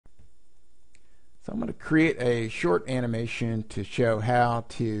So I'm going to create a short animation to show how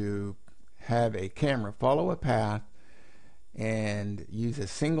to have a camera follow a path and use a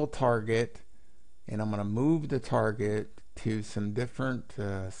single target, and I'm going to move the target to some different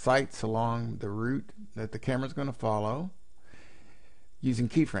sites along the route that the camera is going to follow using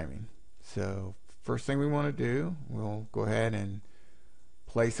keyframing. So first thing we want to do, we'll go ahead and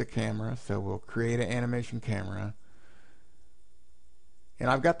place a camera. So we'll create an animation camera. And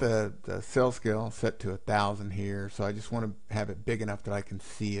I've got the cell scale set to 1000 here, so I just want to have it big enough that I can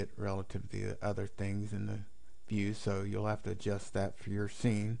see it relative to the other things in the view, so you'll have to adjust that for your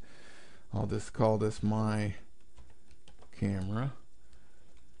scene. I'll just call this my camera,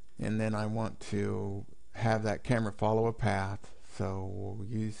 and then I want to have that camera follow a path, so we'll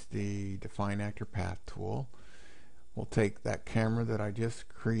use the Define Actor Path tool. We'll take that camera that I just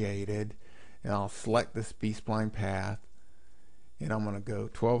created, and I'll select this B-spline path, and I'm going to go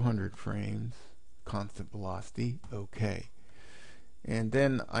 1200 frames, constant velocity, OK. And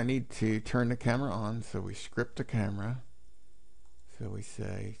then I need to turn the camera on, so we script the camera. So we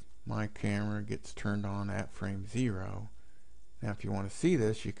say my camera gets turned on at frame 0. Now if you want to see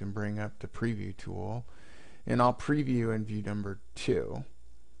this, you can bring up the preview tool, and I'll preview in view number 2.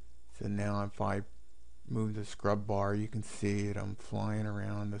 So now if I move the scrub bar, you can see it. I'm flying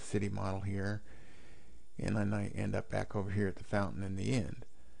around the city model here, and then I end up back over here at the fountain in the end.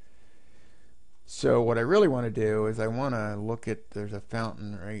 So what I really want to do is I want to look at, there's a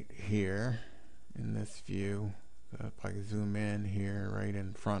fountain right here in this view. So if I zoom in here right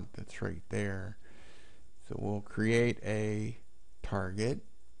in front, that's right there. So we'll create a target,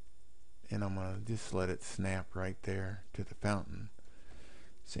 and I'm going to just let it snap right there to the fountain.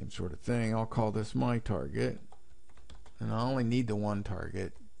 Same sort of thing. I'll call this my target, and I only need the one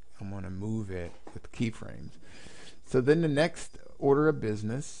target. I'm going to move it with keyframes. So then the next order of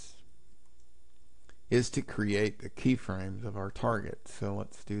business is to create the keyframes of our target. So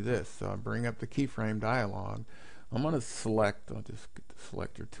let's do this. So I bring up the keyframe dialog. I'm going to select, I'll just get the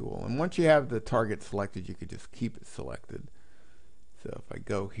selector tool. And once you have the target selected, you could just keep it selected. So if I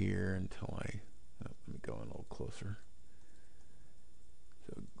go here until let me go in a little closer.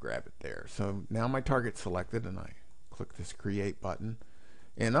 So grab it there. So now my target's selected, and I click this create button.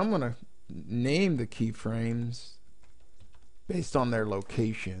 And I'm going to name the keyframes based on their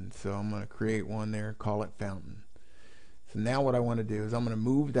location. So I'm going to create one there, call it fountain. So now what I want to do is I'm going to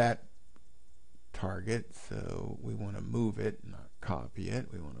move that target. So we want to move it, not copy it.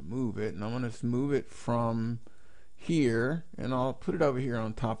 We want to move it, and I'm going to move it from here, and I'll put it over here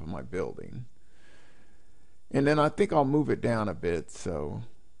on top of my building. And then I think I'll move it down a bit, so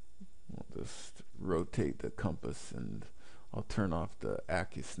we'll just rotate the compass, and I'll turn off the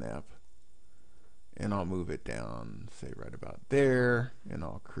AccuSnap, and I'll move it down, say right about there, and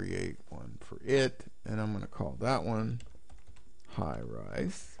I'll create one for it, and I'm going to call that one high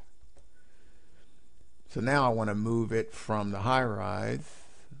rise. So now I want to move it from the high rise.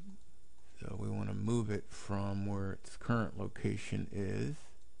 So we want to move it from where its current location is.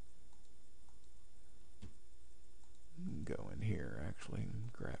 Go in here actually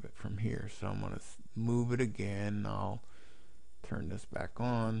and grab it from here. So I'm going to move it again. I'll turn this back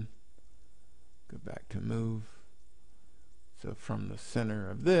on. Go back to move. So from the center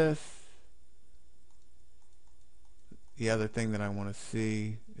of this, the other thing that I want to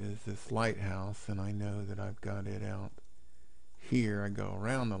see is this lighthouse, and I know that I've got it out here. I go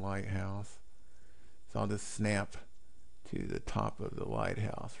around the lighthouse, so I'll just snap to the top of the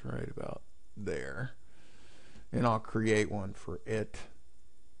lighthouse right about there, and I'll create one for it,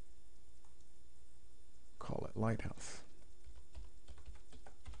 call it lighthouse.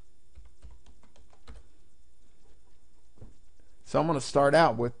 So I'm going to start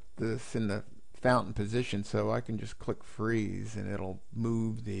out with this in the fountain position, so I can just click freeze, and it'll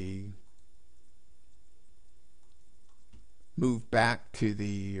move back to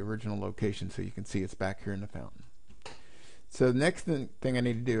the original location, so you can see it's back here in the fountain. So the next thing I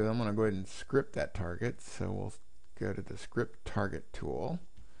need to do, I'm going to go ahead and script that target. So we'll go to the script target tool.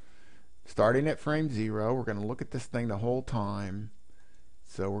 Starting at frame 0, we're going to look at this thing the whole time.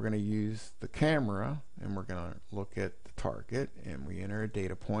 So we're going to use the camera, and we're going to look at the target, and we enter a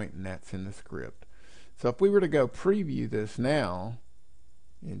data point, and that's in the script. So if we were to go preview this now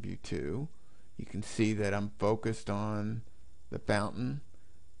in view 2, you can see that I'm focused on the fountain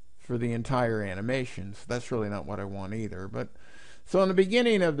for the entire animation. So that's really not what I want either. But so in the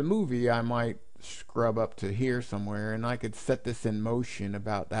beginning of the movie, I might scrub up to here somewhere, and I could set this in motion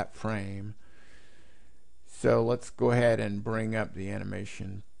about that frame. So let's go ahead and bring up the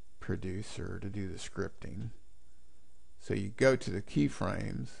animation producer to do the scripting. So you go to the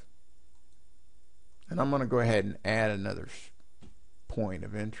keyframes, And I'm going to go ahead and add another point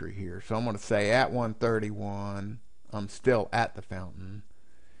of entry here. So I'm going to say at 131, I'm still at the fountain.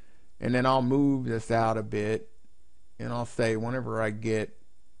 And then I'll move this out a bit, and I'll say whenever I get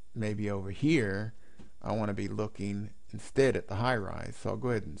maybe over here, I want to be looking instead at the high rise. So I'll go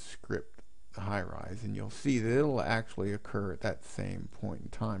ahead and script the high rise, and you'll see that it'll actually occur at that same point in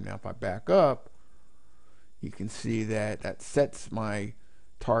time. Now if I back up, you can see that that sets my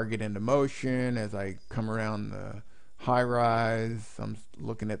target into motion as I come around the high rise. I'm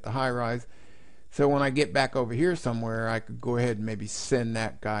looking at the high rise. So when I get back over here somewhere, I could go ahead and maybe send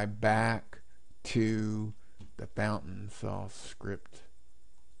that guy back to the fountain. So I'll script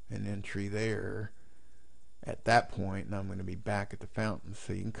an entry there at that point, and I'm going to be back at the fountain.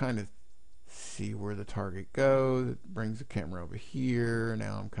 So you can kind of see where the target goes. It brings the camera over here.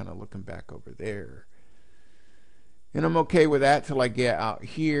 Now I'm kind of looking back over there. And I'm okay with that till I get out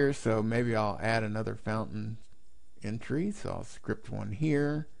here. So maybe I'll add another fountain entry. So I'll script one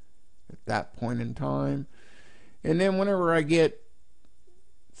here at that point in time. And then whenever I get,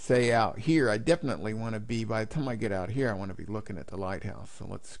 say, out here, I definitely want to be, by the time I get out here, I want to be looking at the lighthouse. So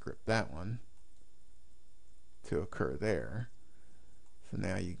let's script that one to occur there. So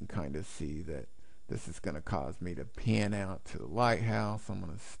now you can kind of see that this is going to cause me to pan out to the lighthouse. I'm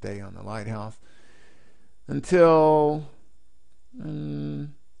going to stay on the lighthouse until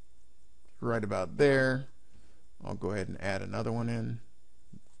right about there. I'll go ahead and add another one in.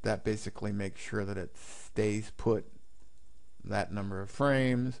 That basically makes sure that it stays put that number of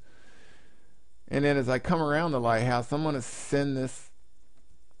frames. And then as I come around the lighthouse, I'm going to send this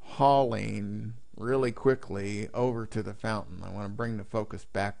hauling really quickly over to the fountain. I want to bring the focus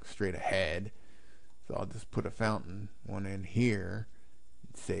back straight ahead. So I'll just put a fountain one in here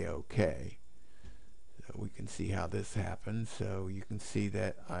and say OK. So we can see how this happens. So you can see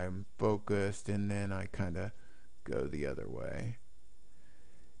that I'm focused, and then I kind of go the other way.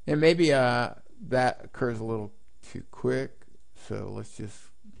 And maybe that occurs a little too quick. So let's just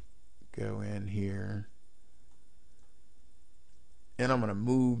go in here. And I'm going to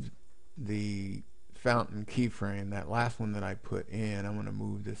move the fountain keyframe, that last one that I put in, I'm going to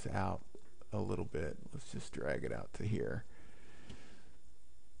move this out a little bit. Let's just drag it out to here.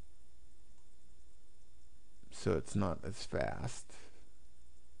 So it's not as fast.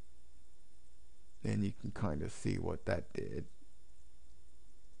 And you can kind of see what that did.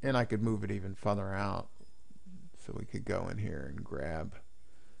 And I could move it even further out. So we could go in here and grab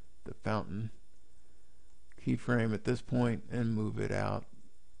the fountain keyframe at this point and move it out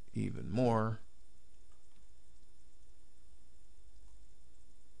even more.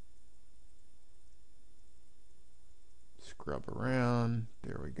 Scrub around.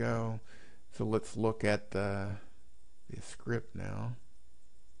 There we go. So let's look at the script now.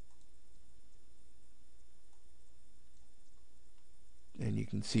 And you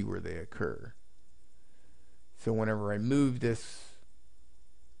can see where they occur. So whenever I move this,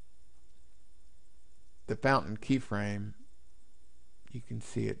 the fountain keyframe, you can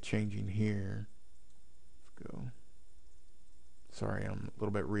see it changing here. Let's go. Sorry, I'm a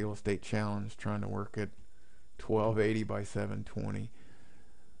little bit real estate challenged trying to work at 1280 by 720.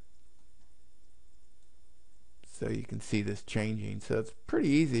 So you can see this changing. So it's pretty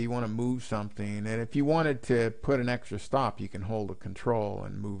easy. You want to move something, and if you wanted to put an extra stop, you can hold a control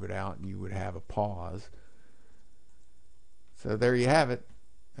and move it out, and you would have a pause. So there you have it.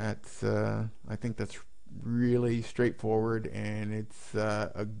 That's I think that's really straightforward, and it's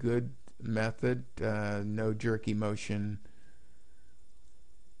a good method. No jerky motion.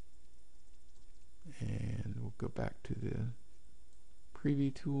 And we'll go back to the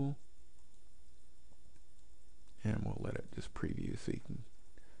preview tool, and we'll let it just preview so you can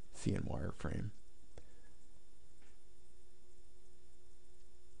see in wireframe.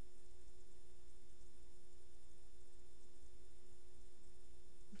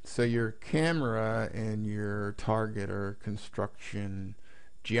 So your camera and your target are construction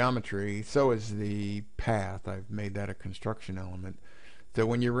geometry. So is the path. I've made that a construction element. So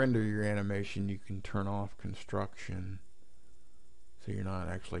when you render your animation, you can turn off construction, so you're not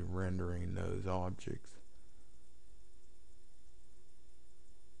actually rendering those objects.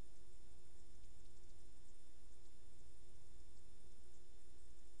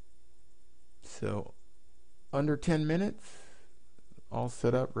 So under 10 minutes, all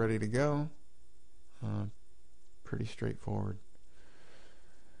set up, ready to go. Pretty straightforward.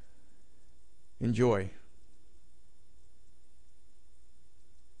 Enjoy.